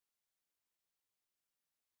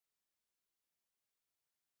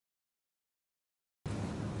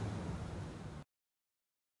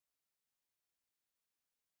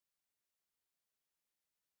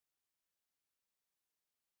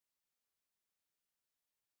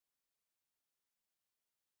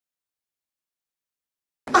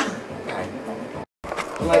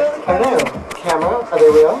I'm like, I don't know. Camera? Are they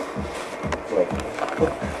real? Like,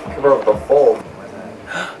 cover of the fold.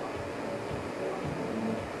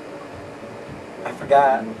 I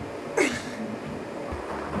forgot.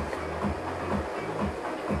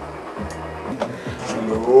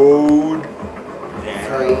 Load.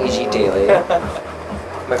 Crazy daily.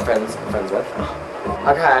 My friends with.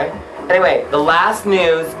 Okay. Anyway, the last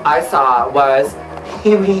news I saw was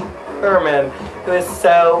Pee-wee Herman, who is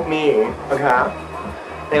so mean. Okay.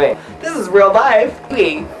 Anyway, this is real life.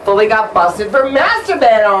 We fully got busted for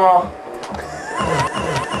masturbating.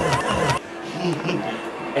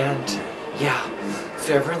 And yeah,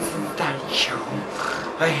 so ever since that show,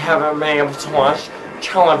 I haven't been able to watch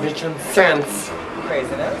television since.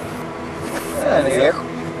 Craziness.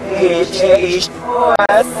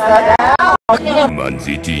 Man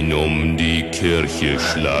sieht ihn die Kirche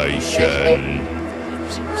schleichen.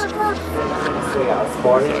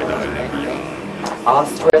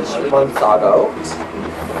 Ostrich Monsago.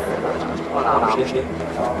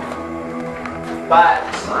 But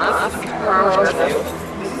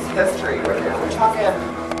this is history right here. We're talking,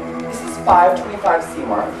 this is 525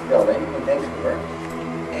 Seymour building in Vancouver.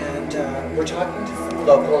 And we're talking to some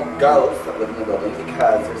local ghosts that live in the building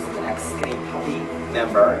because there's an ex-skinny puppy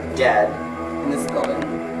member dead in this building.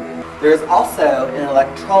 There's also an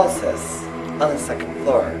electrolysis on the second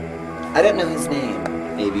floor. I don't know his name.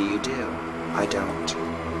 Maybe you do. I don't.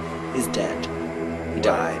 He's dead. He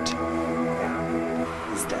died.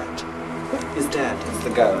 Yeah. He's dead. He's dead. It's the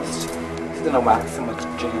ghost. He's gonna wax so much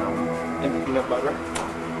jam and peanut butter.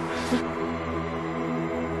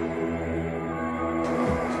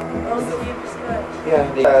 Yeah,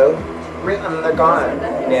 they're gone.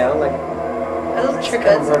 You know, like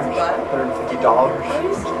chickens are $150.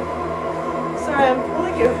 Sorry, I'm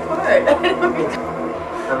pulling you apart.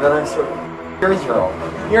 And then I sort of, you're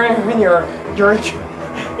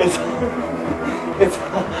it's,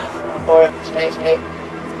 oh, hey.